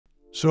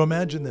So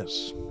imagine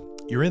this.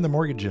 You're in the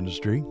mortgage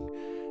industry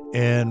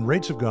and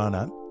rates have gone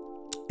up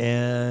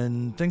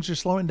and things are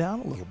slowing down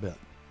a little bit.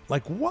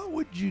 Like, what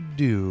would you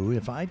do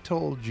if I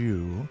told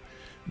you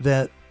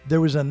that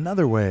there was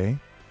another way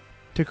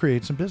to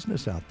create some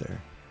business out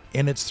there?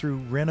 And it's through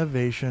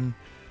renovation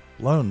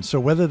loans. So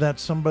whether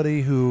that's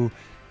somebody who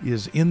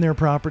is in their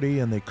property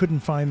and they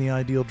couldn't find the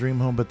ideal dream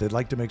home, but they'd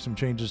like to make some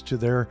changes to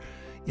their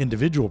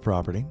individual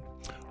property,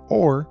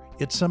 or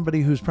it's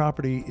somebody whose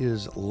property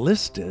is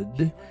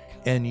listed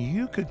and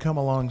you could come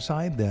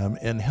alongside them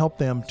and help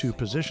them to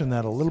position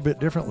that a little bit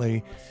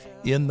differently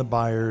in the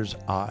buyer's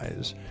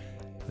eyes.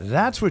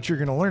 That's what you're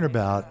going to learn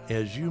about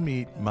as you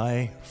meet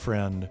my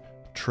friend,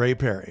 Trey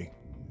Perry.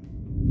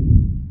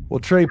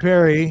 Well, Trey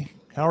Perry,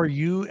 how are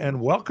you?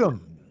 And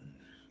welcome.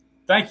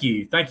 Thank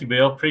you. Thank you,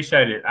 Bill.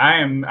 Appreciate it. I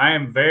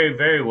am very,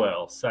 very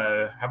well.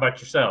 So how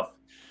about yourself?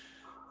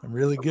 I'm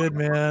really good,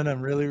 man.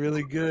 I'm really,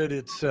 really good.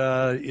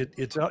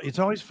 It's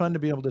always fun to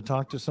be able to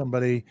talk to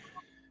somebody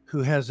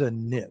who has a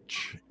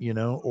niche, you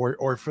know,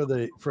 or for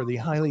the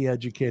highly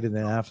educated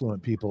and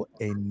affluent people,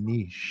 a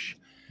niche.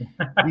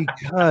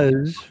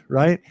 Because,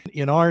 right,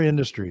 in our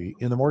industry,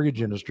 in the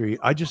mortgage industry,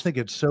 I just think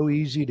it's so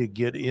easy to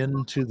get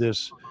into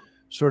this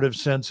sort of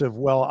sense of,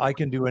 well, I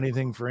can do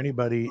anything for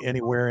anybody,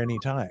 anywhere,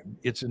 anytime.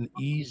 It's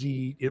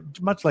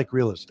much like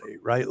real estate,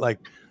 right?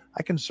 Like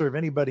I can serve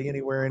anybody,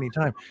 anywhere,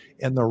 anytime.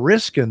 And the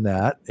risk in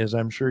that, as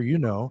I'm sure you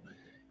know,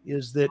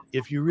 is that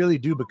if you really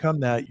do become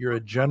that, you're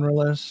a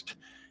generalist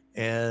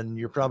and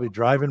you're probably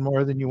driving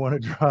more than you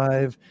want to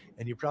drive,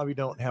 and you probably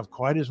don't have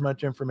quite as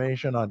much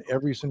information on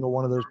every single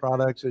one of those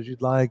products as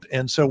you'd like.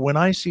 And so when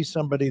I see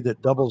somebody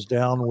that doubles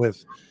down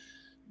with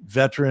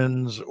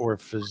veterans or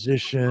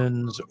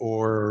physicians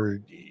or,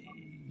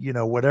 you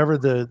know, whatever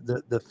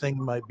the thing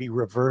might be,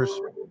 reverse,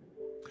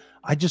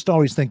 I just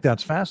always think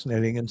that's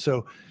fascinating. And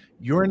so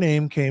your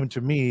name came to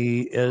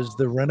me as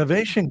the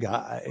renovation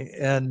guy.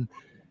 And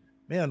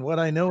man, what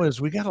I know is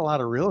we got a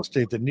lot of real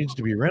estate that needs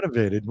to be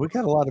renovated. We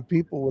got a lot of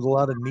people with a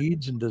lot of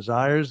needs and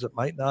desires that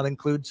might not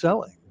include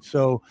selling.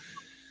 So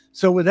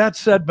with that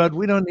said, Bud,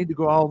 we don't need to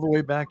go all the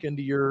way back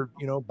into your,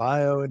 you know,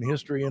 bio and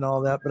history and all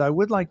that, but I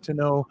would like to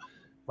know,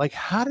 like,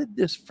 how did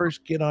this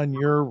first get on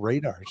your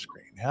radar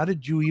screen? How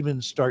did you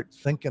even start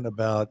thinking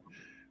about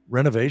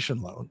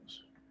renovation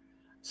loans?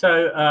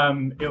 So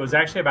it was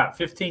actually about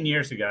 15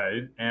 years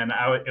ago, and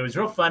it was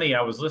real funny.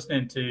 I was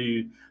listening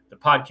to the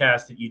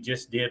podcast that you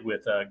just did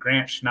with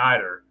Grant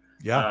Schneider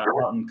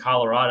out in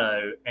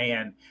Colorado,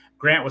 and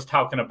Grant was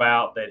talking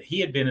about that he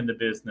had been in the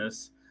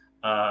business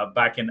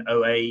back in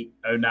 08,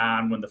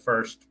 09 when the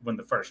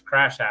first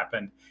crash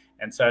happened.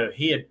 And so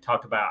he had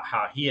talked about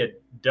how he had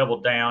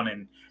doubled down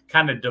and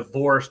kind of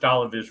divorced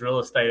all of his real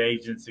estate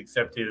agents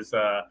except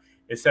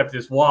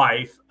his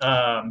wife.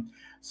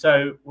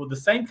 So the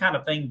same kind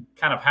of thing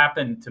kind of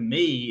happened to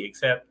me,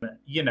 except,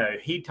 you know,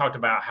 he talked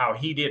about how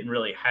he didn't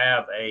really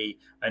have a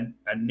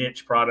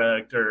niche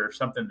product or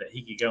something that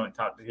he could go and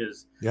talk to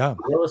his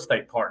real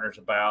estate partners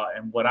about.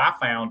 And what I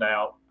found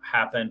out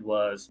happened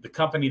was the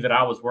company that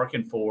I was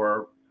working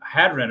for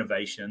had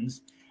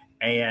renovations,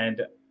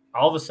 and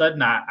all of a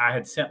sudden I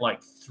had sent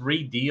like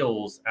 3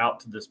 deals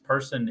out to this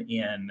person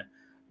in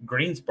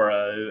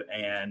Greensboro,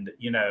 and,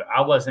 you know,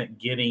 I wasn't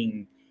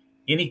getting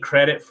any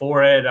credit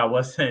for it. I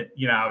wasn't,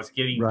 you know, I was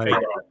getting paid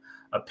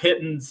a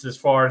pittance as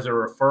far as a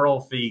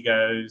referral fee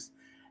goes.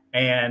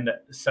 And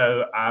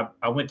so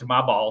I went to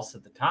my boss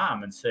at the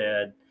time and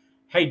said,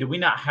 hey, do we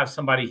not have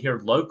somebody here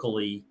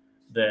locally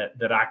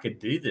that I could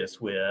do this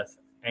with?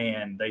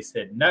 And they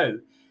said no.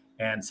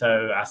 And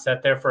so I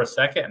sat there for a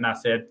second and I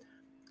said,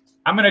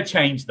 I'm going to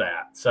change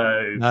that.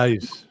 So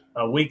nice.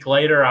 A week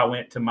later, I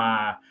went to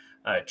my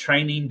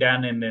training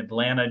down in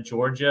Atlanta,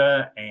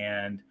 Georgia,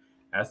 and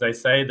as they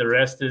say, the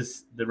rest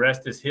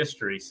is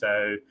history.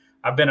 So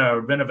I've been a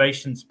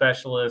renovation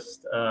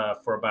specialist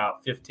for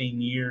about 15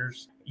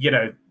 years. You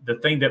know, the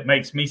thing that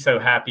makes me so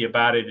happy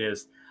about it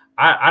is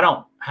I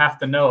don't have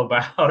to know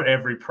about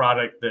every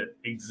product that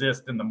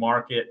exists in the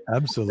market.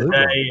 Absolutely.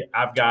 Today,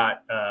 I've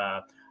got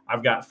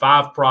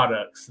 5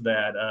 products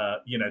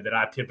that you know, that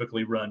I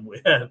typically run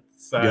with.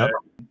 So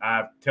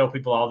I tell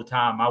people all the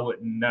time, I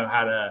wouldn't know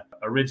how to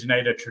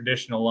originate a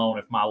traditional loan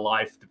if my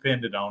life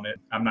depended on it.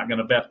 I'm not going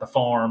to bet the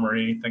farm or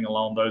anything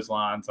along those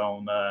lines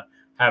on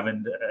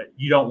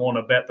you don't want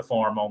to bet the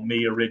farm on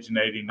me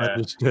originating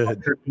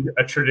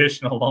a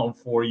traditional loan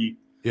for you.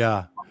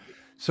 Yeah.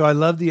 So I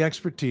love the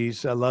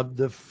expertise. I love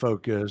the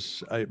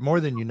focus. More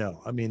than you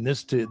know. I mean,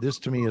 this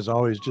to me is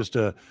always just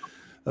a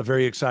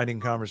very exciting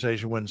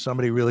conversation when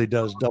somebody really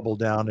does double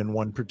down in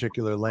one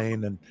particular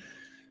lane. And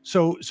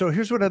so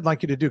here's what I'd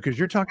like you to do, because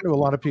you're talking to a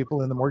lot of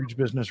people in the mortgage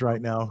business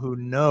right now who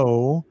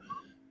know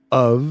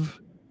of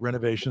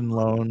renovation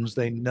loans.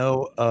 They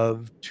know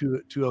of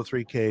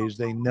 203Ks.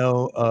 They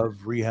know of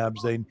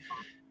rehabs.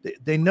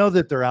 They know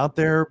that they're out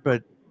there,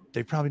 but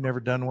they've probably never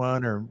done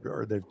one,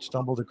 or they've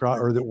stumbled across,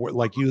 or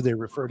like you, they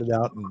referred it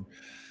out and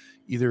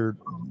either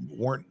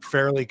weren't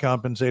fairly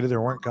compensated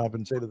or weren't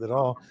compensated at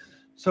all.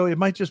 So it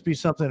might just be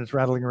something that's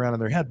rattling around in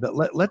their head.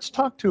 But let's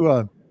talk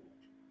to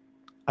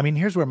I mean,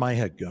 here's where my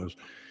head goes.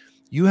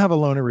 You have a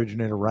loan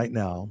originator right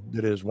now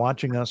that is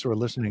watching us or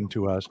listening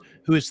to us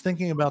who is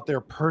thinking about their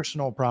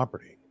personal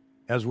property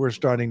as we're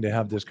starting to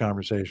have this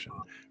conversation,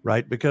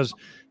 right? Because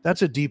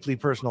that's a deeply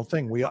personal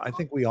thing. I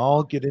think we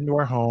all get into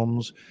our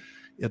homes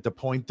at the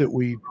point that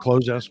we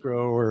close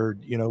escrow, or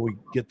we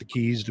get the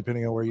keys,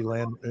 depending on where you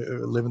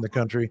live in the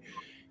country,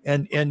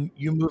 and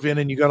you move in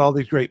and you got all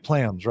these great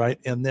plans, right?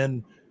 And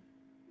then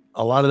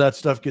a lot of that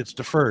stuff gets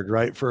deferred,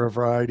 right, for a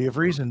variety of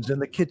reasons.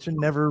 And the kitchen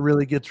never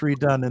really gets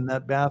redone, and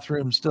that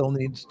bathroom still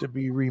needs to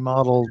be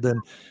remodeled,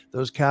 and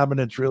those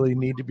cabinets really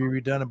need to be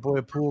redone. And boy,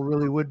 a pool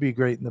really would be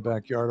great in the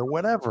backyard or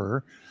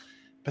whatever.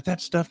 But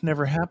that stuff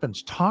never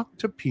happens. Talk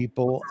to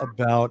people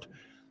about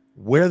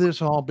where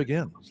this all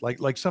begins.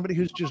 Like somebody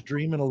who's just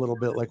dreaming a little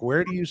bit, like,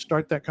 where do you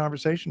start that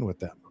conversation with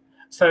them?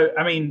 So,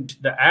 I mean,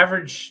 the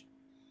average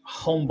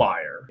home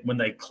buyer, when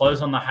they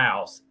close on the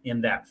house, in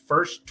that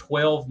first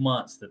 12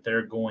 months that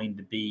they're going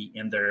to be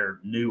in their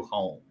new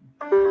home,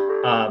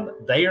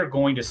 they are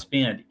going to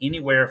spend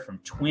anywhere from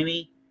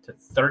 $20,000 to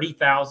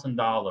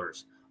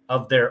 $30,000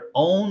 of their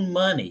own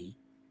money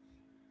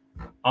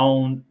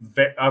on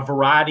a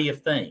variety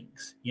of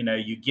things.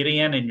 You get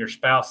in and your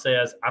spouse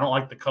says, I don't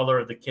like the color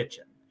of the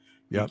kitchen.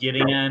 Yep. You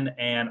get in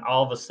and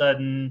all of a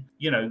sudden,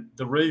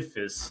 the roof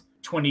is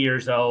 20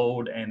 years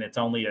old and it's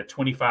only a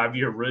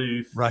 25-year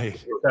roof. Right.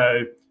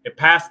 So it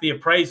passed the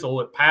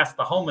appraisal, it passed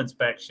the home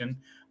inspection,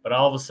 but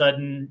all of a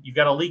sudden you've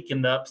got a leak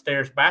in the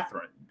upstairs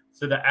bathroom.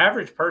 So the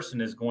average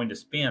person is going to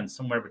spend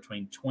somewhere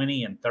between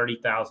 $20,000 and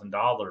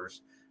 $30,000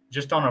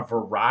 just on a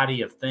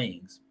variety of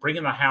things,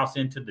 bringing the house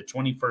into the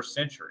 21st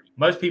century.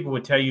 Most people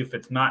would tell you, if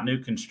it's not new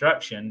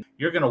construction,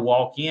 you're going to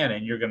walk in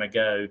and you're going to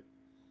go,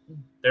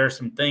 there are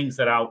some things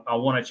that I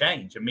want to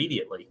change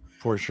immediately.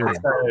 For sure.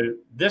 So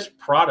this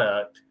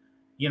product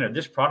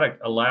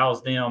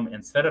allows them,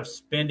 instead of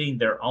spending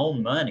their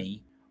own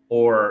money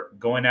or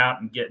going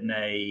out and getting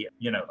a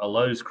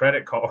Lowe's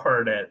credit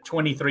card at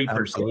 23%.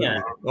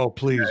 Absolutely. Oh,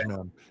 please,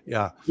 man.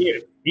 Yeah.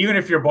 Even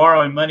if you're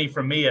borrowing money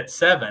from me at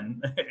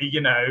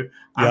 7%,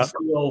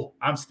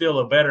 I'm still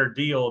a better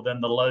deal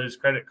than the Lowe's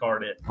credit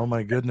card at. Oh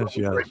my goodness,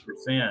 yes.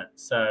 3%.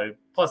 So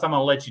plus I'm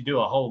going to let you do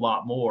a whole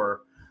lot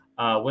more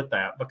with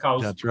that,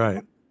 because that's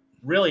right.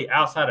 Really,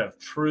 outside of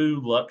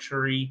true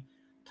luxury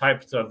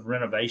types of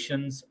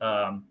renovations,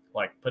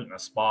 like putting a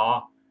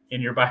spa in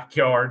your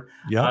backyard,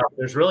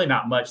 there's really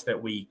not much that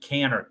we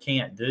can or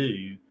can't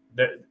do.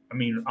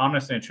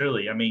 Honestly and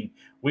truly,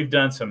 we've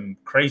done some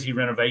crazy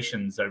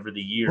renovations over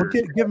the years.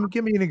 Well,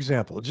 give me an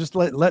example. Just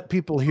let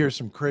people hear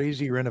some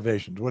crazy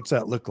renovations. What's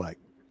that look like?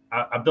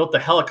 I built the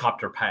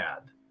helicopter pad.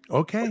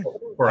 Okay.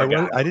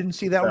 I didn't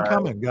see that one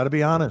coming. Got to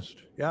be honest.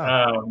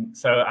 Yeah.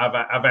 So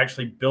I've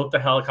actually built the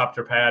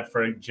helicopter pad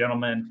for a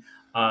gentleman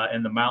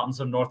in the mountains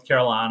of North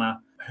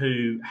Carolina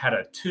who had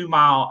a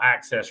 2-mile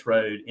access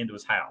road into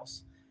his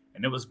house,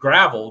 and it was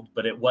graveled,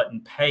 but it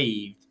wasn't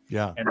paved.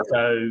 Yeah. And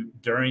so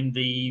during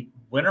the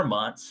winter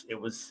months, it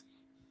was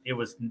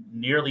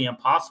nearly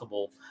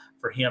impossible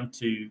for him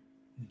to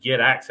get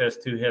access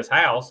to his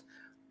house,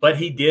 but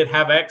he did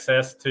have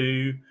access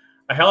to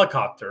a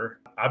helicopter.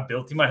 I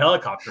built him a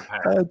helicopter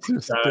pad. That's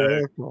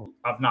hysterical.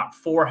 I've knocked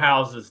 4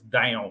 houses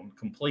down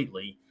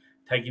completely,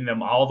 taking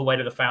them all the way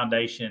to the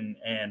foundation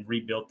and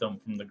rebuilt them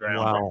from the ground.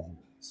 Wow.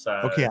 So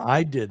okay,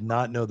 I did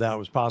not know that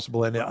was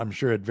possible, and I'm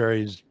sure it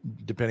varies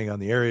depending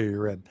on the area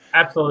you're in.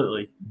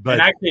 Absolutely, but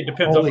and actually it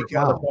depends on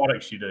the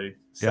products you do.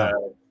 So. Yeah.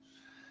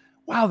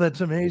 Wow,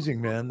 that's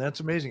amazing, man. That's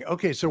amazing.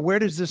 Okay, so where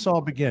does this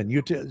all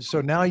begin?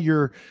 So now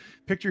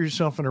picture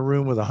yourself in a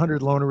room with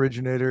 100 loan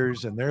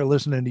originators, and they're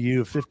listening to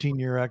you, a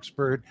 15-year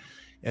expert,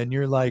 and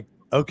you're like,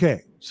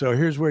 okay, so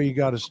here's where you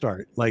got to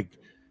start. Like,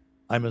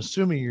 I'm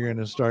assuming you're going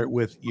to start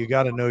with, you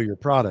got to know your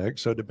product.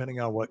 So depending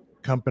on what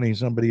company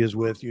somebody is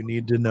with, you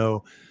need to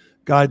know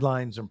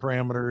guidelines and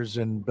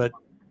parameters, but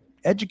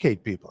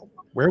educate people.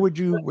 Where would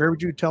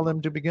you tell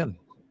them to begin?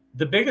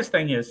 The biggest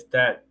thing is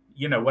that,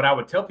 what I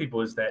would tell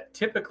people is that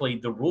typically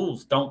the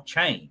rules don't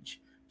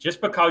change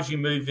just because you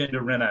move into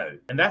reno.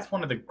 And that's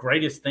one of the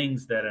greatest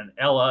things that an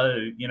LO,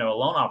 a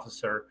loan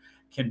officer,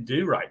 can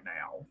do right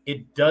now.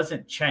 It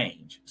doesn't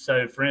change.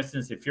 So for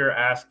instance, if you're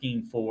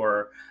asking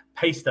for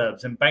pay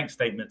stubs and bank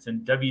statements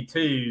and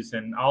W-2s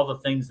and all the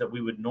things that we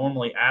would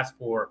normally ask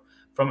for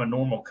from a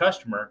normal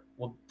customer,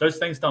 well, those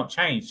things don't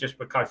change just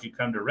because you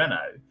come to reno.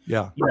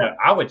 Yeah.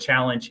 I would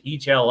challenge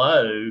each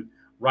LO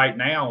right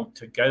now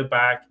to go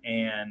back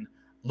and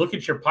look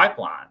at your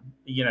pipeline,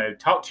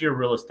 talk to your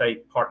real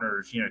estate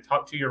partners,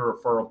 talk to your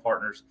referral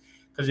partners.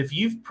 Because if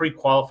you've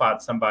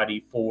pre-qualified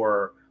somebody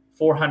for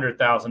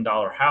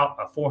 $400,000 house,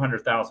 a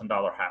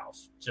 $400,000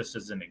 house, just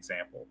as an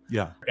example.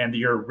 Yeah. And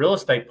your real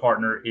estate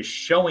partner is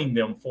showing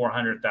them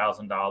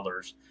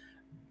 $400,000.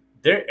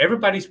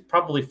 Everybody's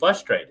probably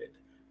frustrated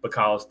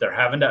because they're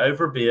having to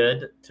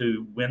overbid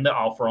to win the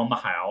offer on the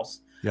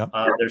house. Yep.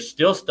 There's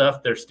still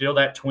that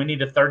 $20,000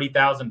 to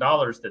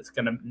 $30,000 that's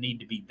going to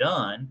need to be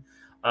done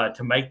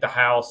to make the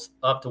house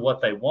up to what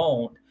they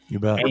want. You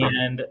bet.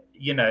 And,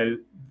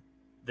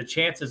 the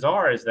chances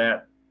are is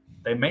that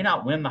they may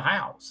not win the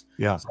house.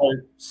 Yeah. So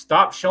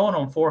stop showing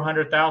them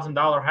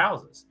 $400,000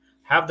 houses.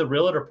 Have the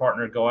realtor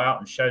partner go out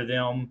and show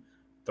them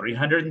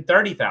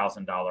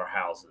 $330,000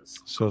 houses.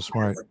 So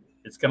smart.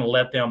 It's going to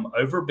let them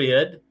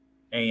overbid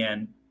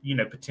and, you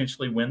know,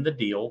 potentially win the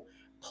deal.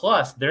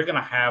 Plus, they're going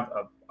to have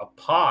a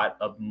pot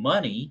of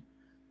money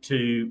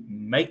to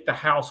make the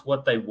house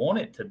what they want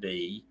it to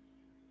be,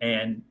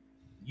 and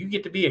you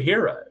get to be a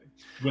hero.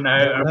 You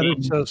know, that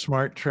is so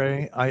smart,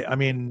 Trey. I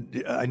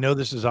mean, I know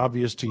this is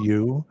obvious to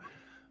you,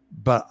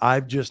 but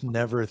I've just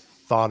never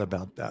thought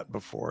about that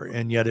before,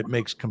 and yet it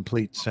makes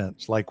complete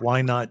sense. Like,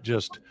 why not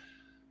just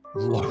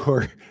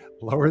lower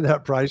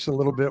that price a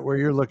little bit where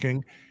you're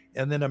looking,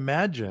 and then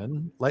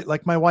imagine,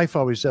 like my wife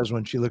always says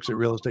when she looks at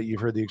real estate,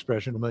 you've heard the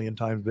expression a million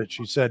times, but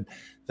she said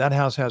that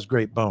house has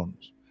great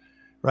bones,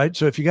 right?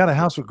 So if you got a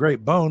house with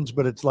great bones,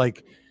 but it's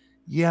like,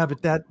 yeah,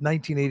 but that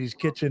 1980s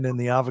kitchen and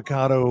the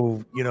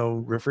avocado, you know,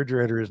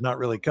 refrigerator is not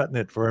really cutting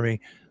it for me.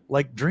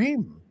 Like,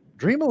 dream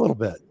a little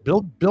bit,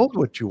 build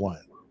what you want.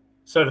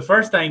 So the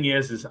first thing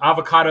is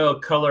avocado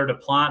colored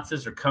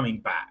appliances are coming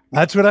back.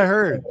 That's what I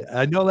heard.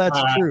 I know that's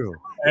true.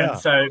 And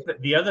so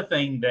the other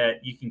thing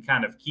that you can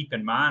kind of keep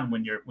in mind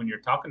when you're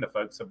talking to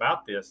folks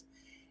about this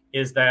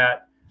is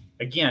that,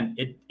 again,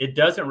 it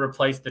doesn't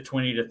replace the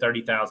 $20,000 to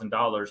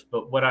 $30,000.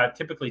 But what I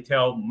typically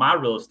tell my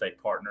real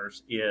estate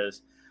partners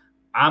is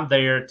I'm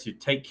there to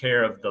take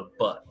care of the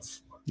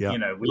buts. Yeah. You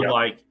know,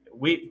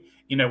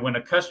 you know, when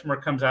a customer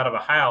comes out of a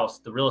house,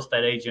 the real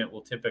estate agent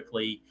will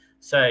typically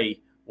say,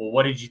 well,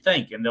 what did you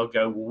think? And they'll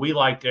go, well, we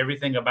liked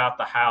everything about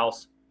the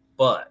house,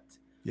 but.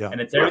 Yeah.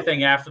 And it's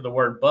everything after the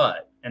word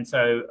but. And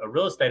so a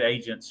real estate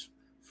agent's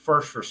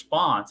first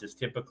response is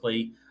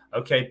typically,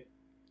 okay,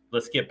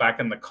 let's get back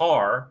in the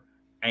car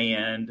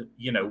and,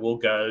 you know, we'll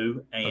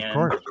go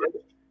and,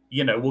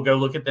 you know, we'll go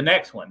look at the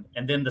next one.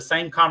 And then the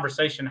same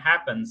conversation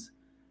happens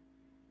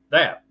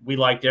that we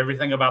liked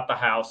everything about the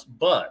house,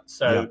 but.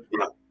 So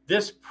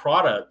this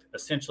product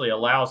essentially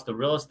allows the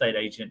real estate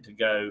agent to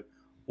go,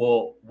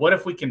 well, what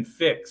if we can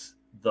fix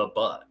the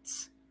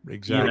buts?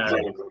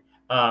 Exactly. You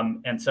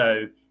know? And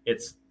so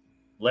it's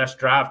less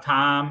drive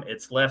time.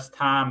 It's less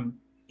time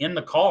in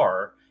the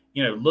car,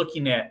 you know,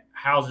 looking at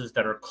houses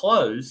that are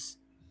close,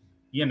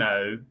 you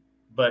know,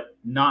 but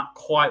not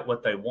quite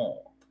what they want.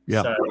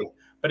 Yeah. So,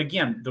 but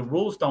again, the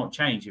rules don't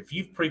change. If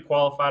you've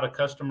pre-qualified a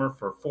customer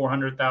for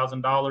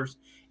 $400,000,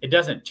 it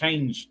doesn't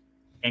change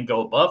and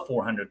go above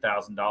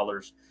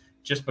 $400,000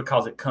 just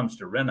because it comes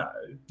to reno.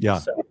 Yeah.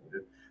 So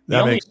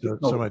that makes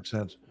so much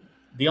sense.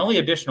 The only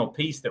additional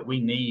piece that we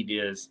need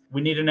is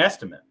we need an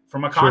estimate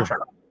from a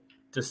contractor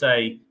to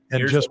say,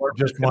 and just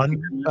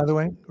one, by the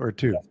way, or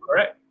two? That's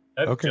correct.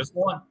 Okay. Just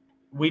one.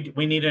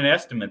 We need an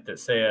estimate that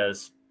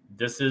says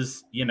this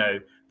is, you know,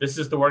 this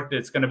is the work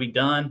that's going to be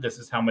done. This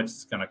is how much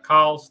it's going to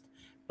cost,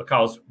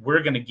 because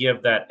we're going to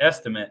give that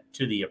estimate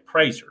to the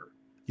appraiser.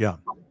 Yeah.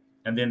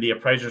 And then the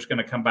appraiser is going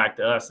to come back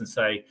to us and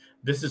say,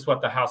 this is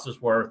what the house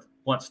is worth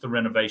once the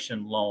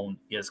renovation loan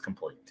is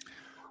complete.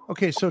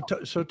 Okay, so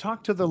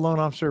talk to the loan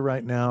officer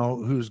right now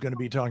who's going to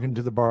be talking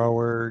to the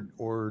borrower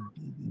or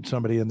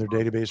somebody in their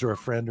database or a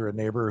friend or a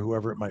neighbor or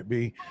whoever it might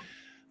be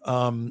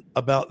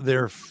about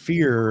their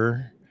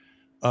fear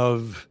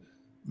of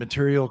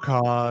material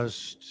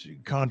cost,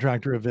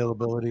 contractor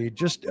availability,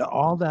 just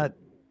all that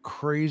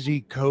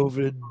crazy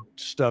COVID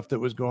stuff that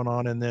was going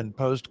on, and then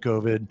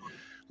post-COVID.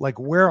 Like,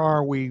 where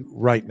are we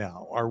right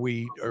now? Are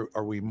we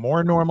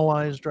more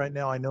normalized right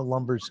now? I know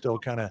lumber's still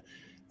kind of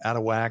out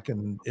of whack,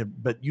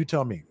 but you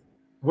tell me.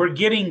 We're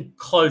getting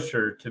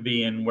closer to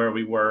being where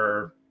we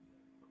were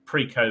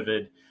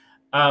pre-COVID.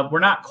 We're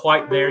not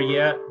quite there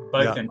yet,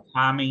 both in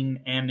timing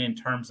and in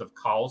terms of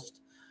cost.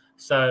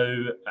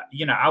 So,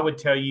 you know, I would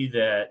tell you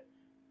that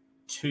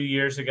 2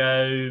 years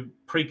ago,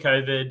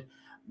 pre-COVID,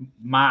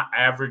 my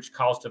average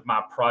cost of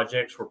my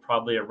projects were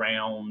probably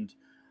around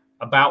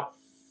about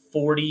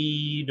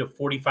 $40,000 to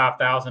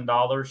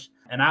 $45,000.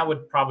 And I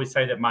would probably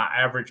say that my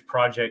average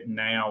project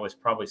now is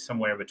probably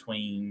somewhere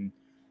between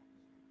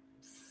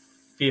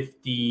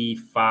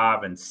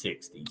 55 and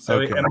 60.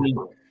 So okay. I mean,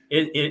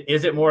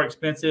 is it more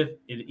expensive?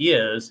 It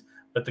is,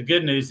 but the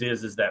good news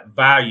is that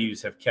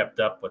values have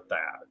kept up with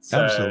that. So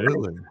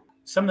absolutely.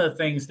 Some of the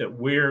things that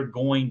we're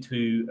going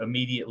to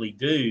immediately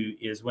do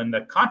is when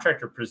the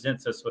contractor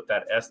presents us with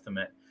that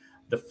estimate,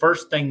 the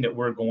first thing that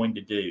we're going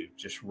to do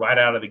just right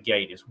out of the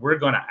gate is we're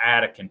going to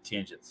add a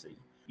contingency.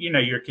 You know,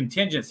 your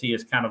contingency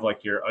is kind of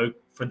like your oh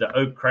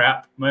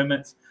crap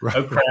moments. Right.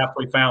 Oh crap,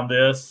 we found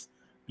this.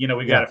 You know,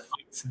 we got to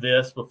fix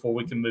this before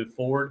we can move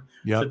forward.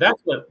 So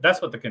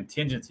that's what the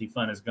contingency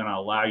fund is going to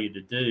allow you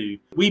to do.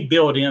 We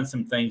build in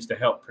some things to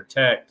help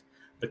protect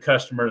the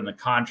customer and the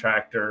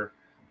contractor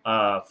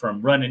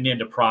from running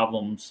into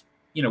problems,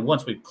 you know,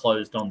 once we've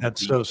closed on.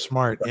 That's so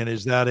smart. And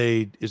is that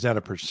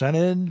a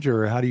percentage,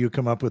 or how do you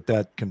come up with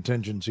that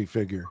contingency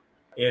figure?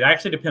 It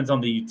actually depends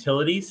on the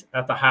utilities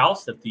at the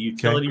house. If the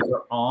utilities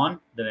are on,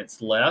 then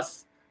it's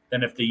less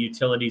than if the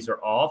utilities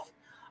are off.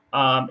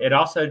 It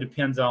also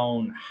depends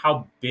on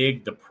how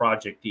big the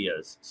project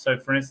is. So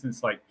for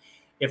instance, like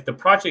if the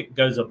project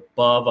goes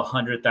above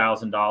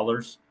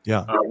 $100,000,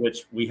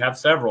 which we have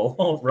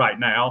several right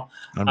now,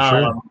 I'm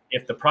sure.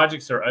 If the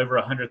projects are over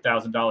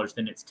 $100,000,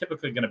 then it's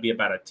typically going to be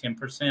about a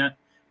 10%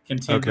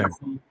 contingency. Okay.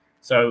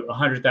 So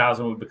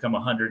 100,000 would become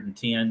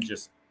 110,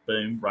 just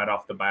boom, right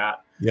off the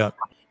bat. Yeah.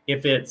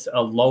 If it's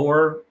a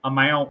lower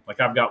amount, like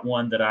I've got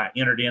one that I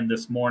entered in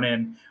this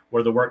morning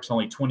where the work's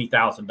only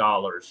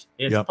 $20,000,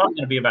 it's probably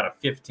going to be about a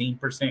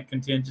 15%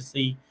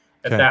 contingency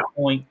at that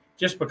point.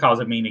 Just because,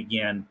 I mean,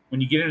 again,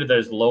 when you get into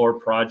those lower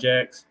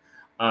projects,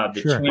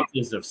 the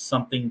chances of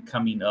something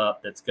coming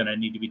up that's going to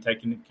need to be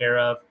taken care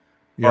of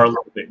are a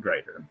little bit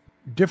greater.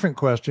 Different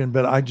question,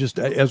 but I just,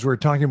 as we're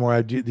talking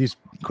more, these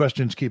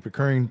questions keep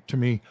occurring to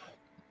me,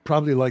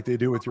 probably like they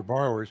do with your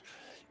borrowers.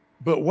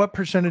 But what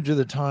percentage of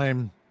the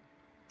time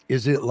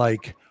is it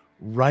like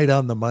right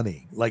on the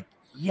money? Like,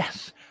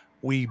 yes,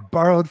 we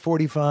borrowed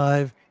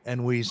 45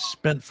 and we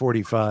spent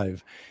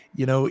 45.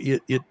 You know,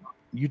 you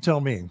tell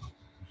me.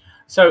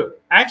 So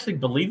actually,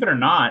 believe it or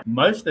not,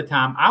 most of the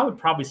time, I would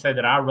probably say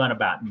that I run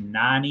about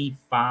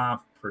 95%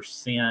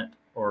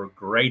 or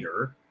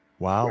greater.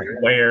 Wow.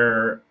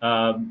 Where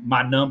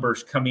my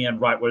numbers come in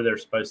right where they're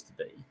supposed to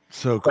be.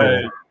 So cool.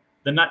 So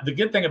the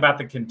good thing about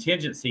the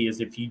contingency is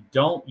if you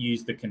don't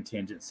use the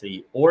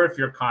contingency, or if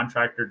your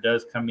contractor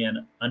does come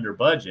in under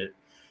budget,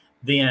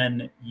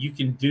 then you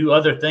can do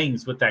other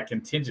things with that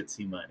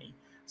contingency money.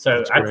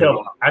 So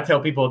I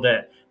tell people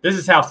that this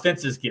is how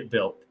fences get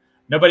built.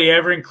 Nobody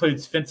ever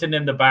includes fencing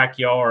in the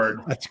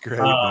backyard. That's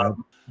great.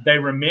 They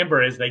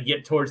remember as they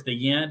get towards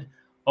the end,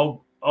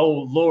 oh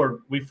Lord,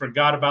 we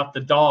forgot about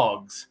the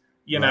dogs.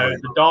 You know,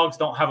 the dogs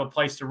don't have a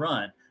place to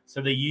run. So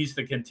they use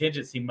the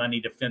contingency money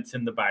to fence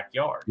in the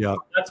backyard. Yeah.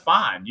 That's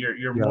fine.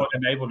 You're more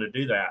than able to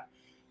do that.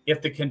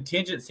 If the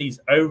contingency's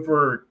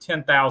over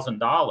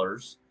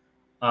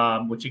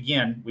 $10,000, which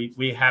again,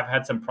 we have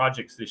had some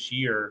projects this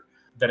year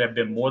that have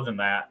been more than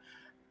that,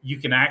 you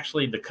can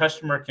actually, the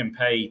customer can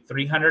pay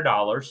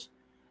 $300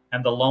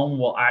 and the loan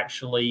will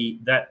actually,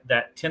 that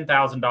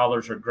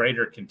 $10,000 or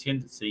greater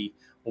contingency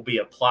will be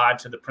applied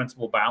to the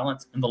principal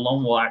balance and the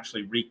loan will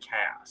actually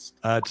recast.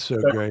 That's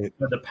so great.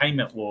 The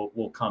payment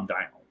will come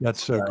down.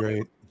 That's so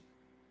great.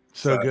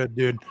 So good,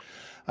 dude.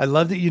 I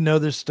love that you know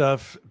this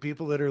stuff.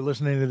 People that are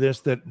listening to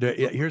this,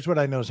 here's what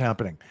I know is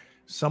happening.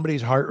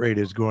 Somebody's heart rate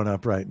is going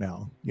up right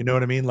now. You know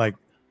what I mean? Like,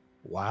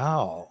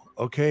 wow.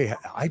 Okay.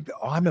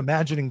 I'm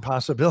imagining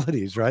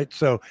possibilities, right?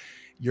 So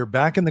you're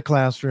back in the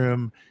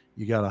classroom.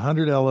 You got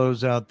 100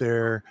 LOs out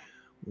there.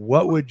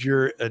 What would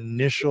your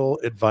initial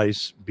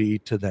advice be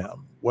to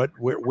them?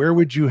 Where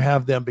would you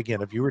have them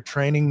begin? If you were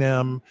training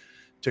them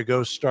to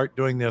go start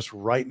doing this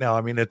right now,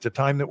 I mean, at the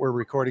time that we're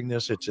recording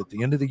this, it's at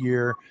the end of the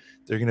year.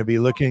 They're going to be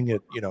looking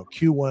at,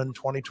 Q1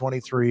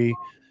 2023.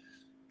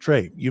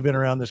 Trey, you've been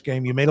around this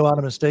game. You made a lot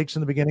of mistakes in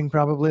the beginning,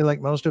 probably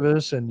like most of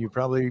us, and you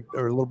probably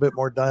are a little bit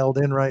more dialed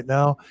in right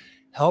now.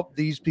 Help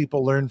these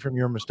people learn from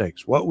your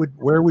mistakes.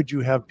 Where would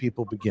you have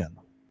people begin?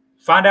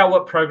 Find out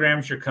what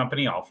programs your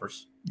company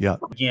offers. Yeah.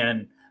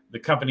 Again, the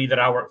company that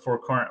I work for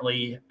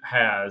currently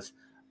has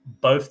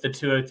both the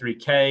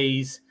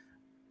 203Ks,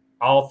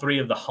 all three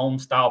of the home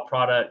style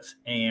products,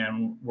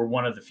 and we're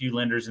one of the few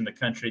lenders in the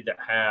country that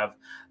have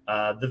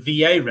the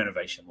VA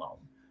renovation loan.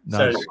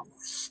 Nice. So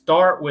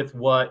start with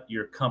what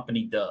your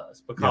company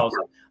does, because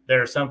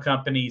there are some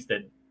companies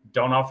that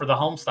don't offer the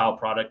home style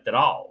product at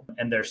all,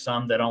 and there's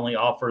some that only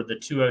offer the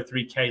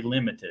 203K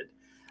limited.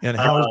 And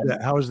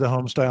how is the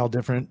home style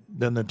different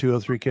than the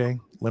 203K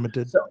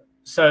limited?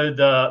 So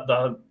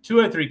the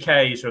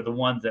 203Ks are the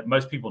ones that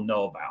most people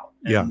know about.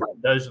 And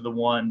those are the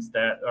ones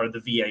that are the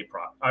VA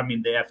product. I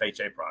mean, the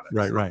FHA products.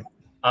 Right.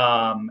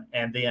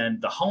 And then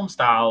the home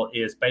style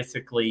is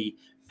basically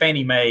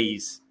Fannie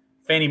Mae's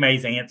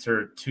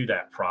answer to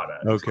that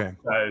product. Okay.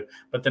 So,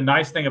 but the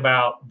nice thing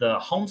about the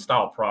home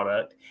style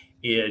product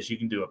is you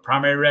can do a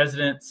primary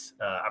residence.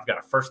 I've got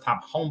a first time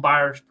home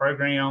buyers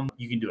program.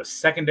 You can do a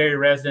secondary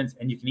residence,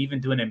 and you can even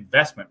do an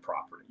investment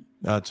property.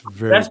 That's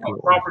very investment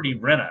cool. Property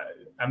reno.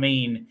 I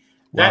mean,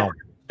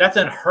 that's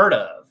unheard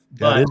of.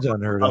 That is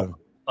unheard of.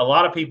 A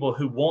lot of people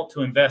who want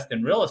to invest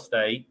in real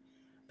estate,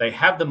 they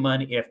have the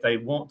money. If they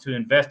want to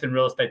invest in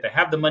real estate, they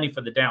have the money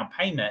for the down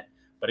payment.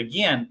 But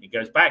again, it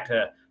goes back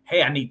to,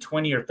 hey, I need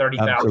 $20,000 or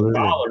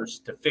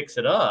 $30,000 to fix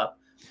it up.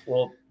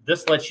 Well,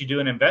 this lets you do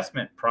an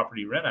investment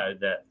property reno.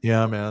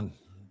 Man,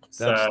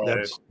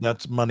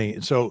 that's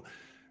money. So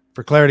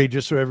for clarity,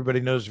 just so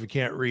everybody knows, if you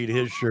can't read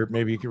his shirt,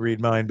 maybe you can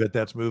read mine, but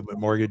that's Movement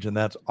Mortgage, and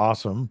that's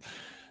awesome.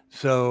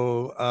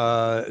 So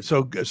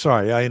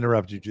sorry, I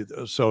interrupted you.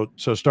 So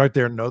start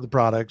there, know the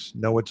products,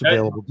 know what's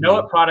available. Know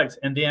what products,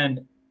 and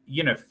then,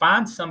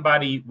 find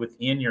somebody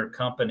within your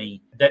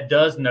company that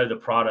does know the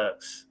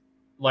products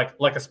like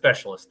a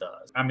specialist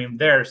does. I mean,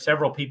 there are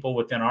several people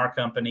within our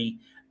company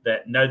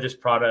that know this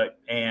product,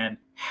 and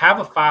have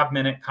a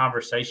 5-minute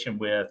conversation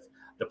with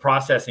the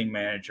processing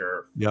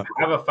manager.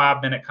 Have a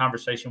 5-minute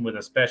conversation with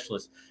a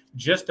specialist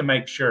just to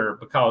make sure,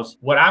 because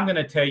what I'm going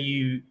to tell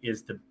you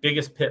is the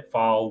biggest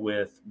pitfall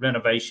with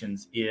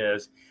renovations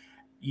is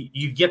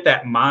you get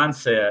that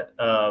mindset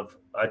of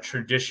a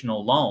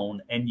traditional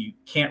loan and you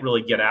can't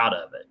really get out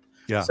of it.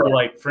 Yeah. So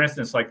like, for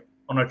instance, like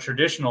on a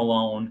traditional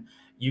loan,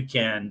 you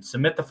can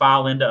submit the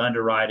file into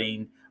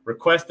underwriting,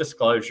 request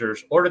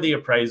disclosures, order the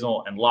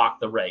appraisal, and lock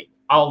the rate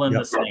all in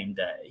the same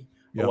day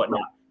or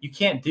whatnot. You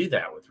can't do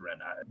that with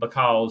reno,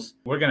 because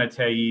we're going to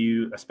tell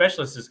you, a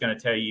specialist is going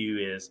to tell you,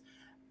 is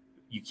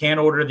you can't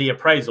order the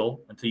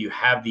appraisal until you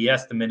have the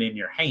estimate in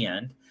your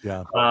hand.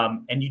 Yeah.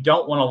 And you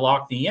don't want to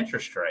lock the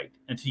interest rate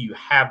until you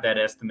have that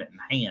estimate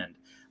in hand.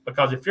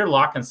 Because if you're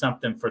locking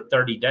something for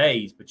 30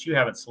 days, but you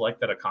haven't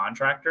selected a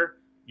contractor,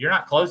 you're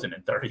not closing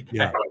in 30 days.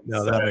 Yeah,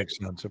 no, that makes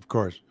sense, of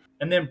course.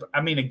 And then, I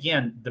mean,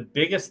 again, the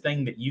biggest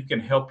thing that you can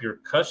help your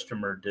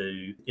customer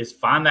do is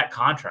find that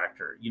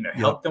contractor,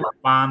 help them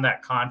find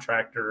that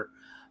contractor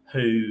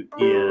who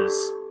is,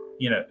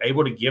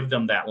 able to give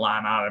them that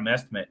line item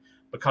estimate,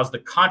 because the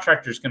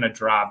contractor is going to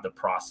drive the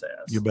process.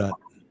 You bet.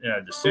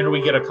 The sooner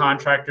we get a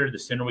contractor, the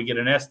sooner we get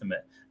an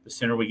estimate. The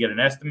sooner we get an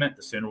estimate,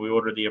 the sooner we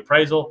order the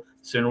appraisal.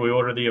 The sooner we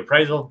order the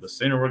appraisal, the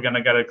sooner we're going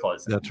to go to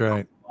closing. That's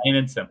right. Plain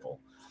and simple.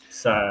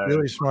 So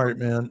really smart,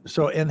 man.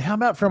 So, and how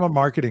about from a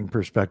marketing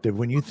perspective,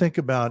 when you think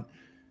about,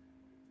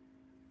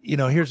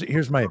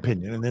 here's my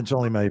opinion, and it's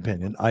only my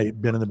opinion.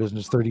 I've been in the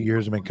business 30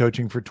 years. I've been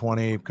coaching for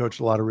 20,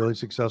 coached a lot of really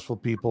successful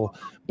people.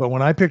 But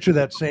when I picture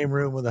that same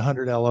room with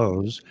 100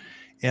 LOs,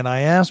 and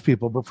I ask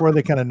people before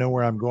they kind of know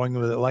where I'm going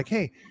with it, like,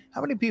 hey,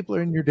 how many people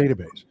are in your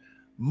database?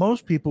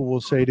 Most people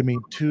will say to me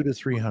 200 to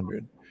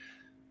 300.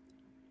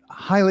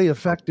 Highly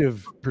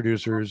effective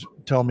producers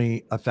tell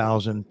me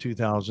 1,000,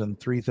 2,000,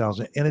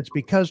 3,000. And it's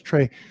because,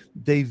 Trey,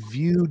 they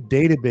view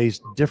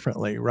database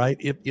differently, right?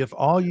 If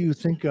all you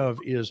think of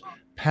is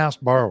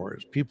past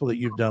borrowers, people that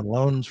you've done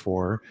loans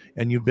for,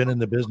 and you've been in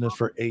the business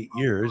for 8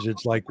 years,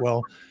 it's like,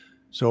 well,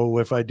 so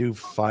if I do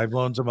 5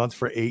 loans a month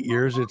for 8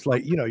 years, it's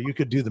like, you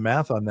could do the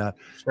math on that.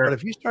 Sure. But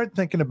if you start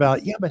thinking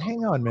about, but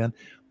hang on, man,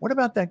 what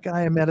about that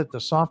guy I met at the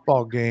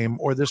softball game,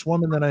 or this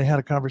woman that I had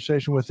a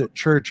conversation with at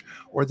church,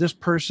 or this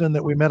person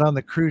that we met on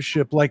the cruise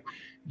ship? Like,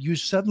 you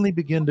suddenly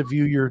begin to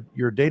view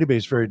your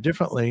database very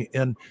differently.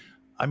 And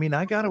I mean,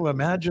 I got to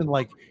imagine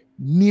like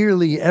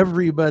nearly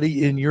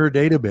everybody in your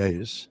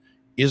database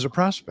is a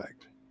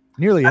prospect,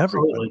 nearly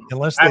everybody,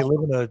 unless they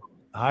live in a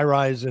high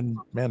rise in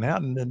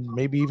Manhattan, and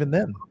maybe even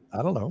then.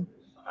 I don't know.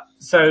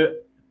 So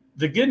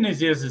the good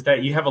news is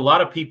that you have a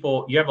lot of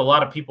people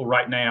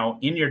right now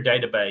in your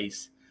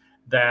database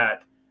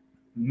that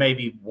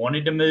maybe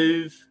wanted to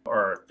move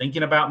or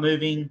thinking about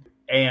moving.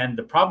 And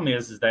the problem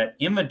is that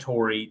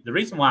inventory, the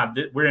reason why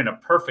we're in a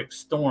perfect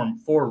storm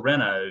for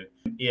reno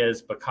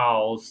is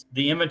because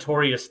the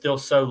inventory is still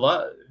so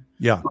low.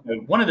 Yeah.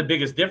 One of the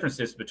biggest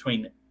differences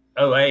between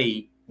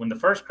 2008, when the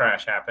first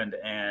crash happened,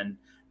 and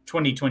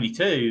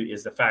 2022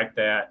 is the fact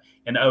that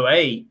in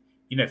 2008,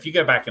 if you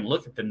go back and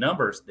look at the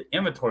numbers, the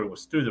inventory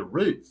was through the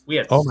roof. We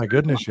had my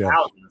goodness,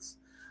 thousands.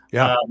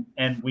 Yeah.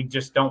 And we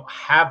just don't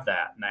have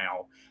that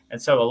now.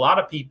 And so a lot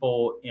of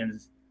people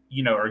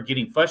are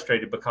getting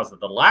frustrated because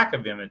of the lack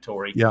of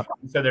inventory. Yeah.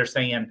 So they're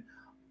saying,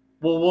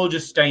 well, we'll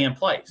just stay in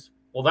place.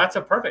 Well, that's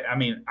I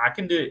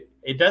can do it.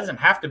 It doesn't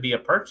have to be a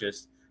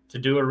purchase to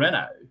do a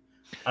reno.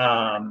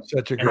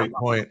 Such a great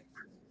point.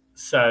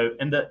 So,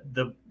 and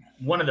the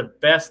one of the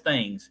best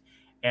things,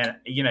 and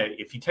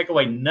if you take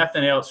away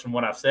nothing else from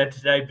what I've said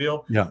today,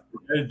 Bill, know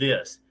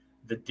this: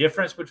 the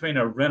difference between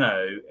a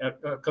reno,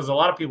 because a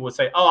lot of people would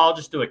say, "Oh, I'll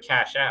just do a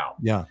cash out."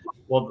 Yeah.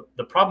 Well,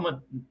 the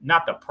problem,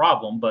 not the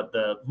problem, but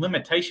the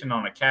limitation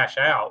on a cash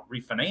out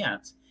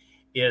refinance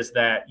is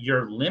that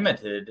you're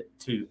limited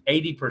to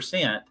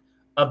 80%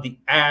 of the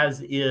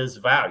as-is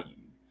value.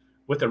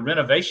 With a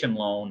renovation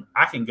loan,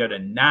 I can go to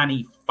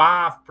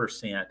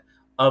 95%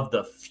 of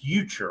the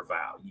future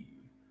value.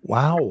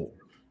 Wow.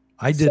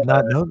 I did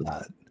not know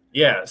that.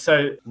 Yeah.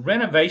 So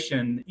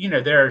renovation,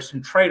 there are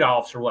some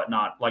trade-offs or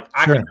whatnot. Like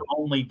I can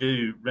only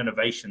do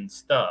renovation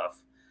stuff,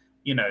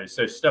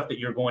 so stuff that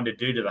you're going to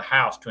do to the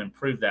house to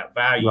improve that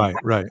value.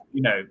 Right.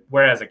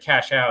 Whereas a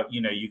cash out,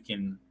 you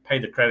can pay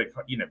the credit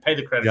card,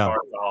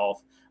 cards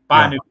off,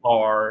 buy a new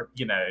car,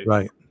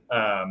 right.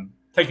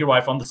 Take your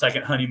wife on the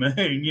second honeymoon,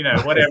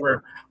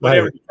 whatever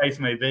the case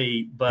may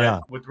be.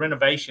 But with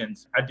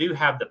renovations, I do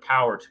have the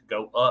power to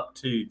go up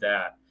to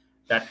that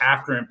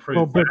after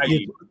improved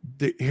value.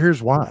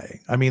 Here's why.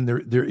 I mean,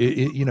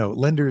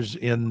 lenders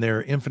in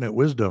their infinite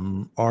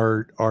wisdom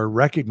are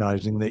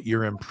recognizing that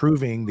you're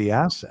improving the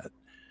asset,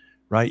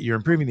 right? You're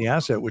improving the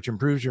asset, which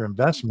improves your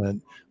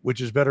investment,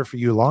 which is better for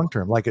you long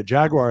term. Like a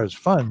Jaguar is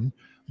fun,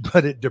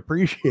 but it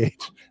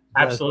depreciates.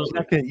 Absolutely. The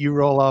second you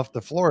roll off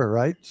the floor,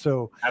 right?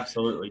 So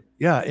absolutely.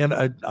 Yeah. And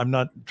I'm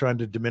not trying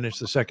to diminish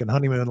the second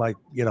honeymoon. Like,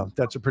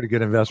 that's a pretty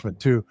good investment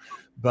too.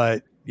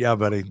 But yeah,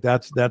 buddy,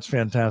 that's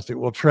fantastic.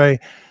 Well, Trey,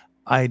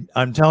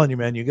 I'm telling you,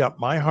 man, you got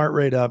my heart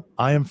rate up.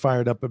 I am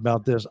fired up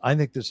about this. I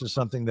think this is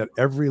something that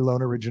every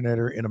loan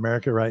originator in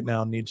America right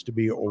now needs to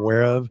be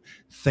aware of,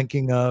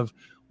 thinking of.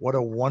 What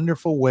a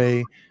wonderful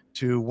way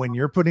to when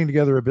you're putting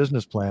together a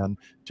business plan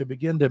to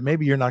begin to,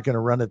 maybe you're not going to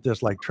run it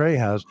this like Trey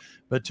has,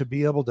 but to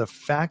be able to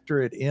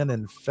factor it in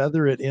and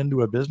feather it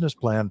into a business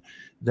plan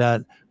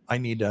that I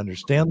need to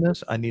understand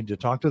this. I need to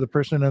talk to the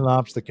person in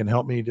ops that can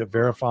help me to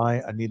verify.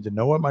 I need to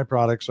know what my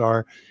products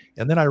are.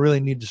 And then I really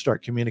need to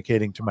start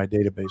communicating to my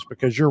database,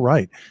 because you're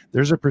right.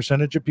 There's a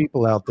percentage of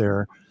people out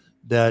there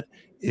that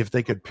if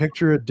they could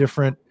picture a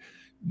different,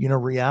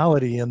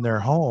 reality in their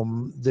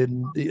home,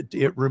 then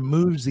it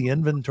removes the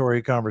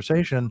inventory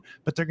conversation,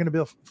 but they're going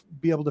to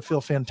be able to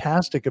feel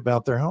fantastic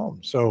about their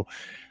home. So,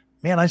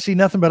 man, I see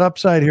nothing but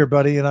upside here,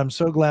 buddy. And I'm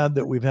so glad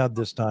that we've had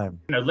this time.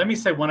 Let me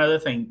say one other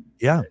thing.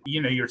 Yeah.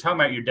 You're talking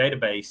about your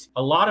database.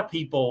 A lot of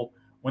people,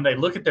 when they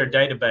look at their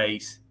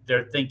database,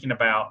 they're thinking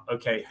about,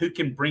 okay, who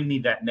can bring me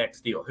that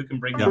next deal? Who can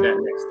bring me that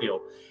next deal?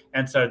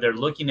 And so they're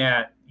looking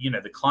at,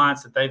 the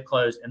clients that they've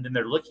closed, and then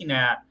they're looking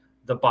at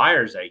the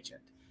buyer's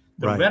agent.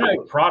 The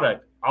Reno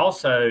product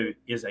also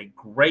is a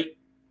great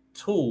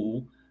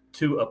tool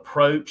to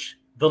approach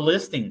the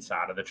listing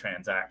side of the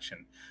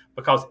transaction,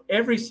 because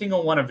every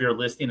single one of your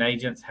listing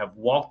agents have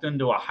walked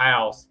into a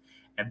house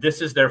and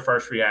this is their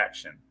first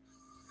reaction.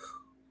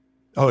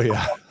 Oh,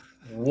 yeah.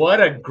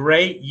 What a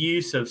great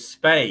use of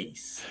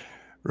space.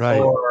 Right.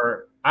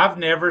 Or I've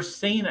never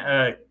seen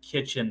a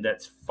kitchen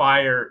that's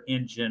fire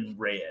engine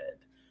red.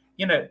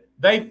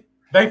 They've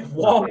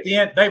walked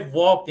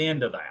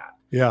into that.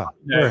 Yeah.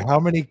 How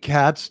many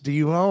cats do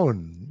you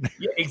own?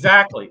 Yeah,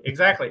 exactly.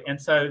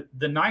 And so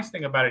the nice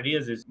thing about it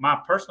is my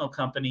personal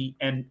company,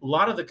 and a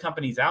lot of the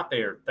companies out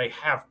there, they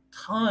have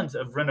tons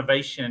of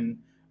renovation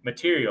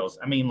materials.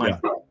 I mean,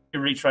 you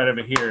reach right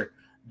over here,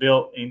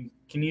 Bill, and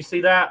can you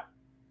see that?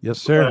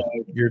 Yes, sir.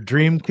 Your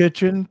dream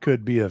kitchen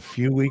could be a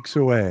few weeks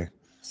away.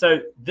 So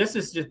this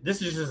is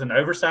just an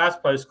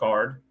oversized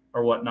postcard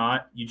or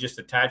whatnot. You just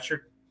attach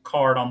your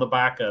card on the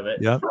back of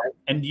it,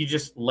 and you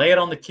just lay it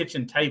on the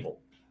kitchen table.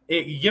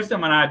 It gives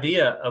them an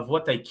idea of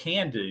what they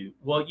can do.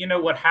 Well,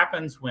 what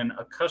happens when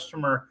a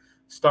customer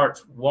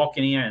starts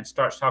walking in and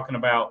starts talking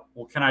about,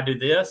 well, can I do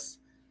this?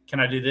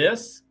 Can I do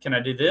this? Can I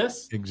do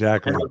this?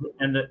 Exactly.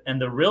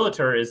 And the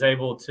realtor is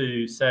able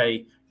to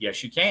say,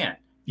 yes, you can.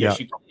 Yes,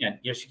 you can.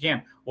 Yes, you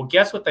can. Well,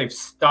 guess what they've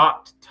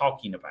stopped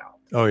talking about?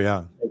 Oh,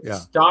 yeah. They've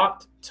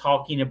stopped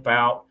talking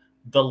about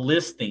the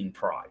listing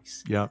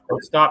price. Yeah.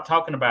 They've stopped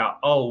talking about,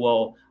 oh,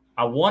 well,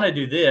 I want to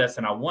do this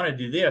and I want to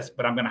do this,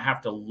 but I'm going to have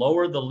to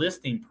lower the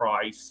listing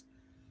price,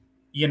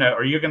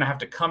 or you're going to have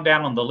to come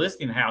down on the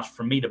listing house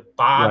for me to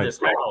buy this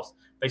house.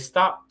 They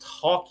stopped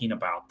talking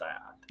about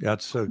that.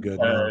 That's so good.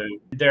 So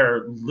there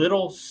are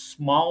little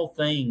small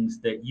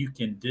things that you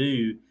can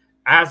do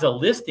as a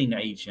listing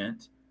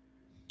agent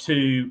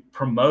to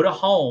promote a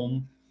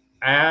home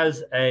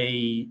as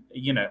a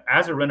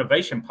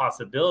renovation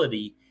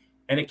possibility.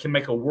 And it can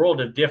make a world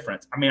of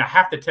difference. I mean, I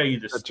have to tell you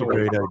the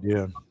story. That's a great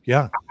idea.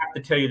 Yeah. I have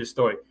to tell you the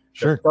story.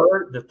 Sure.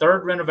 The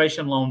third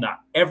renovation loan I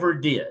ever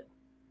did,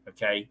 it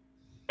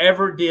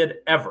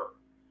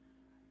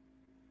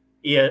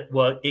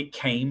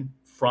came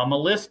from a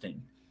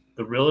listing.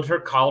 The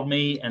realtor called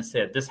me and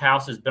said, this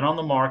house has been on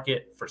the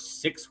market for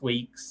 6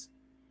 weeks.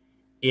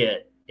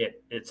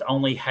 It's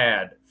only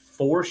had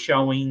 4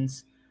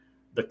 showings.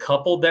 The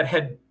couple that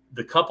had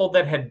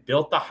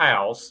built the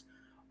house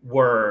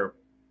were,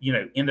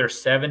 in their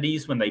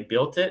 70s when they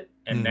built it.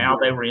 And now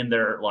they were in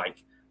their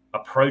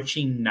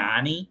approaching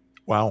 90.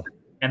 Wow.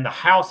 And the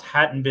house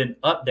hadn't been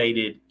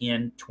updated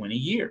in 20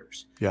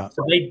 years. Yeah.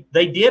 So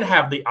they did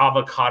have the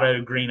avocado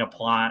green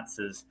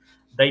appliances.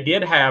 They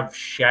did have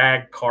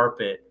shag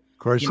carpet. Of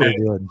course they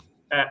did.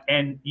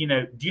 And, do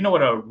you know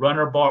what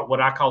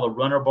I call a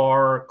runner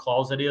bar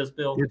closet is,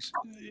 Bill? It's,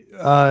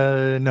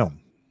 no.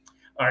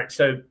 All right.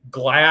 So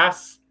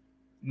glass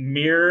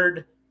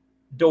mirrored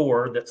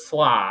door that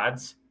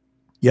slides.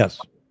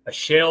 Yes. A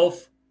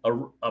shelf,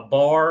 a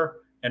bar,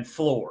 and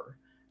floor.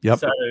 Yep.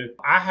 So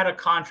I had a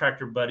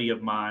contractor buddy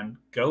of mine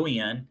go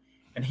in,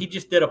 and he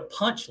just did a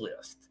punch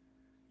list,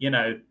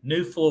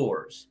 new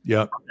floors,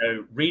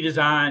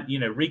 redesign,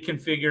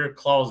 reconfigure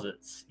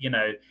closets,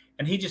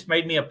 and he just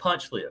made me a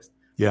punch list,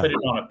 put it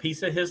on a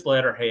piece of his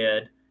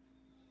letterhead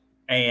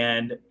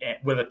and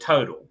with a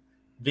total.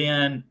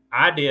 Then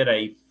I did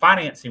a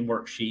financing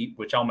worksheet,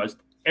 which almost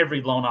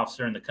every loan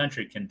officer in the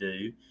country can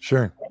do.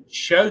 Sure.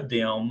 Showed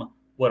them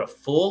what a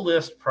full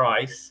list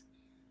price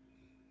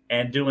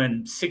and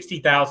doing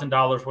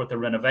 $60,000 worth of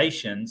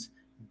renovations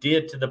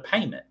did to the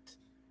payment.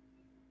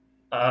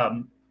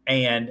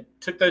 And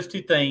took those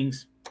two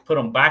things, put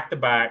them back to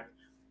back,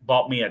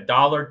 bought me a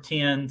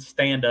 $1.10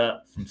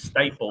 stand-up from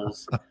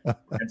Staples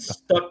and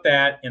stuck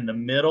that in the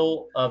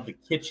middle of the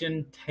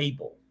kitchen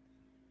table.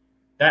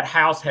 That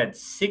house had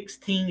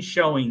 16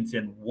 showings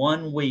in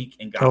 1 week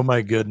and got, oh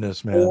my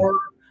goodness, man,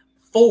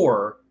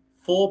 four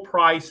full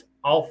price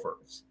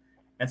offers.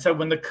 And so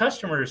when the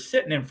customer is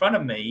sitting in front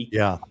of me,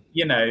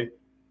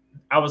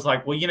 I was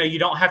like, well, you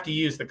don't have to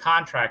use the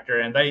contractor.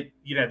 And they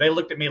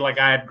looked at me like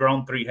I had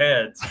grown 3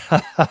 heads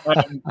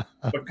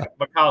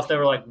because they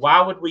were like, why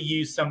would we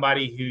use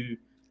somebody who's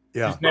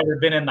never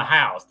been in the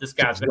house? This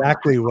guy's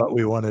exactly what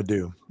we want to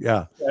do.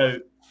 Yeah. So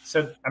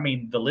So, I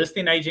mean, the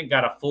listing agent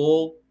got a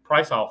full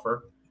price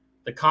offer.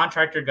 The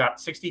contractor got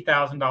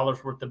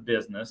 $60,000 worth of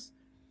business.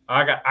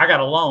 I got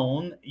a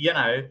loan, you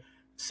know.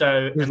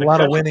 So there's a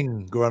lot of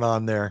winning going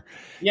on there.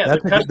 Yeah,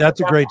 that's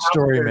a great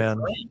story,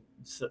 man.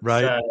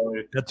 Right. So,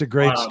 that's a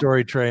great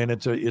story, Trey, and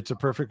it's a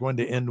perfect one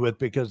to end with,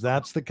 because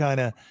that's the kind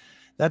of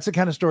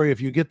story.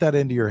 If you get that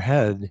into your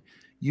head,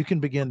 you can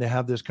begin to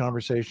have this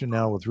conversation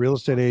now with real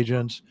estate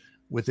agents,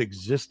 with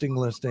existing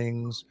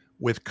listings,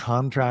 with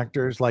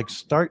contractors. Like,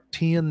 start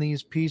teeing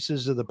these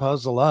pieces of the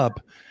puzzle up,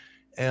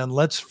 and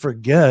let's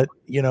forget,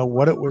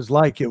 what it was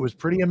like. It was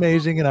pretty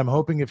amazing. And I'm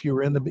hoping if you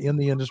were in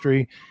the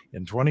industry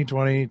in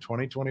 2020,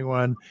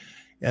 2021,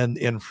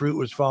 and fruit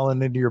was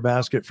falling into your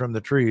basket from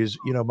the trees,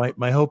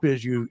 my hope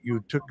is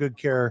you took good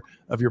care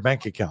of your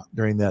bank account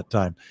during that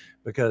time,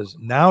 because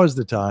now is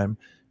the time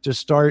to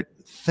start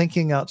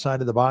thinking outside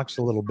of the box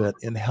a little bit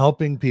and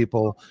helping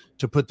people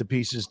to put the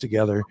pieces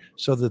together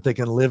so that they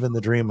can live in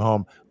the dream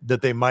home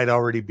that they might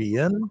already be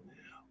in,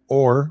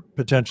 or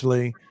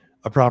potentially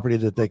a property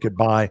that they could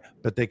buy,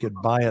 but they could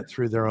buy it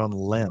through their own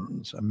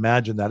lens.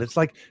 Imagine that. It's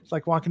like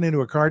walking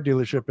into a car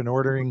dealership and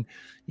ordering,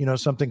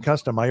 something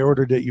custom. I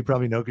ordered it. You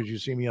probably know, because you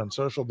see me on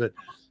social, but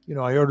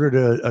I ordered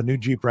a new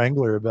Jeep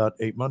Wrangler about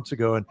 8 months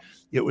ago, and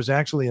it was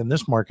actually, in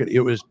this market,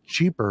 it was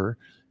cheaper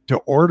to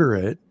order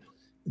it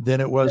than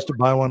it was to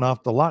buy one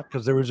off the lot,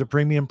 because there was a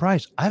premium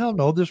price. I don't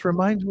know. This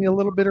reminds me a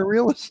little bit of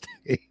real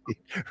estate,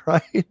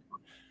 right?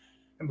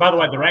 And by the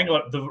way,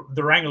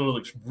 the Wrangler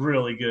looks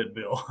really good,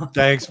 Bill.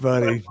 Thanks,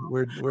 buddy.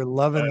 We're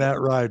loving that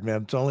ride,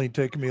 man. It's only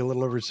taken me a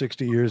little over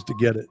 60 years to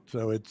get it,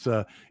 so it's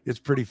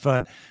pretty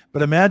fun.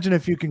 But imagine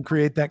if you can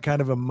create that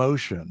kind of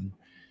emotion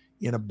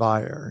in a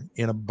buyer,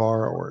 in a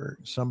borrower,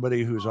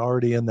 somebody who's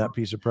already in that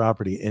piece of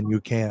property, and you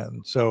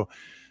can. So,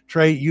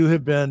 Trey, you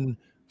have been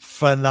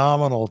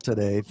phenomenal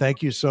today.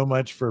 Thank you so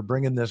much for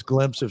bringing this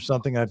glimpse of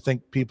something I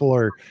think people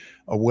are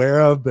aware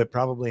of, but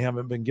probably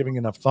haven't been giving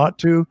enough thought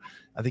to.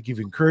 I think you've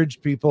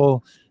encouraged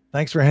people.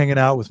 Thanks for hanging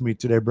out with me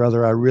today,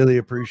 brother. I really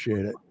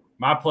appreciate it.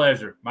 My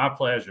pleasure. My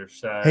pleasure.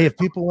 So, hey, if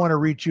people want to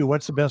reach you,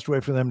 what's the best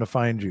way for them to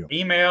find you?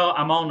 Email.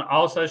 I'm on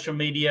all social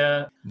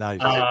media. Nice.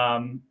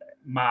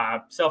 My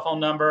cell phone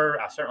number,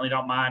 I certainly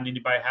don't mind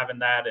anybody having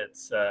that.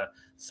 It's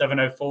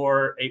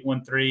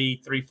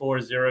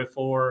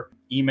 704-813-3404.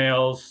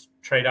 Emails,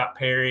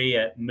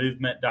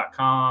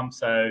 trey.perry@movement.com.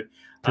 So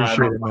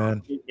appreciate it,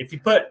 man. If you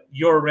put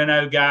your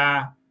Reno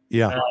guy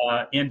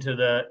into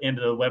the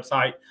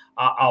website,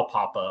 I'll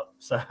pop up.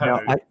 So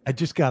now, I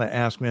just got to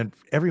ask, man,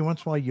 every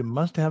once in a while you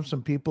must have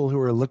some people who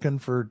are looking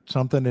for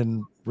something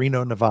in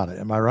Reno, Nevada.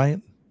 Am I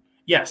right?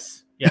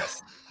 Yes.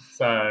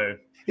 So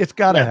it's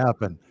got to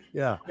happen.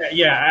 Yeah.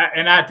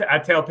 And I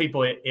tell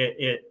people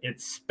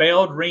it's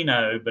spelled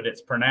Reno, but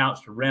it's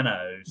pronounced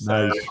Reno.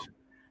 So, nice.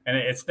 And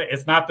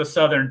it's not the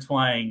Southern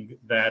twang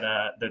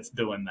that's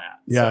doing that.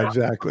 Yeah, so.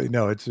 Exactly.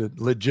 No, it's a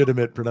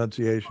legitimate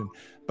pronunciation.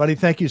 Buddy,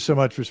 thank you so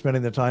much for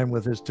spending the time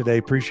with us today.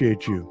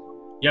 Appreciate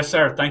you. Yes,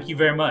 sir. Thank you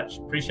very much.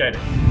 Appreciate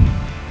it.